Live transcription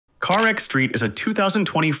CarX Street is a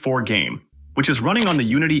 2024 game, which is running on the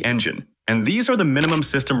Unity engine, and these are the minimum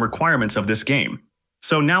system requirements of this game.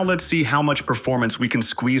 So now let's see how much performance we can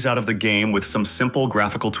squeeze out of the game with some simple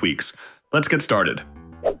graphical tweaks. Let's get started.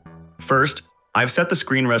 First, I've set the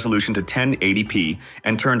screen resolution to 1080p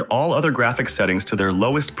and turned all other graphics settings to their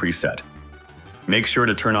lowest preset. Make sure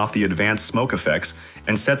to turn off the advanced smoke effects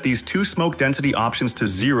and set these two smoke density options to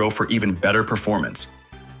 0 for even better performance.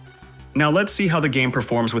 Now let's see how the game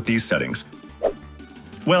performs with these settings.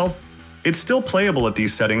 Well, it's still playable at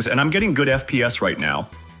these settings and I'm getting good FPS right now.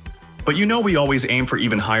 But you know we always aim for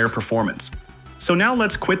even higher performance. So now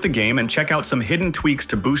let's quit the game and check out some hidden tweaks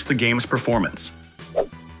to boost the game's performance.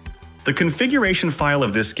 The configuration file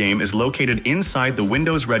of this game is located inside the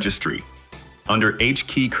Windows registry, under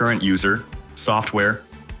H-key current user, software,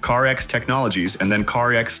 CarX Technologies, and then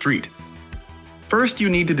CarX Street. First, you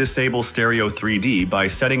need to disable Stereo 3D by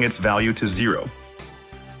setting its value to 0.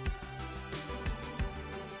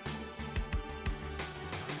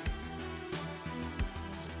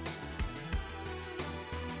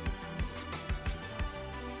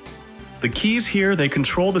 The keys here, they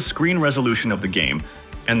control the screen resolution of the game,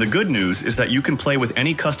 and the good news is that you can play with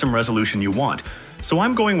any custom resolution you want. So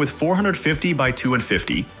I'm going with 450 by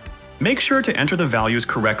 250. Make sure to enter the values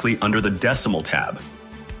correctly under the decimal tab.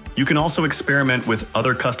 You can also experiment with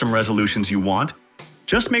other custom resolutions you want.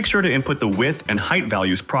 Just make sure to input the width and height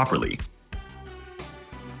values properly.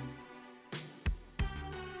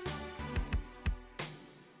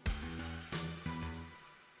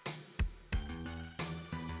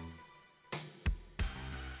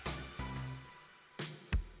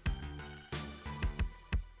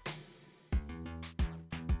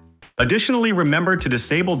 Additionally, remember to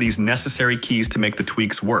disable these necessary keys to make the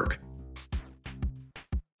tweaks work.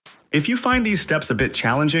 If you find these steps a bit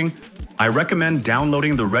challenging, I recommend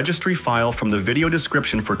downloading the registry file from the video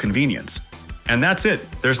description for convenience. And that's it,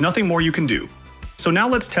 there's nothing more you can do. So now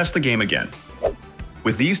let's test the game again.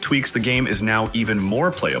 With these tweaks, the game is now even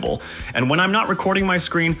more playable, and when I'm not recording my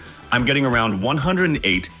screen, I'm getting around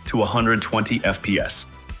 108 to 120 FPS.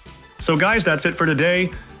 So guys, that's it for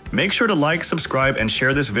today. Make sure to like, subscribe, and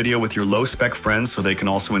share this video with your low-spec friends so they can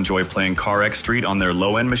also enjoy playing CarX Street on their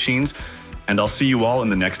low-end machines. And I'll see you all in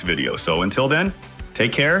the next video. So until then,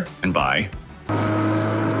 take care and bye.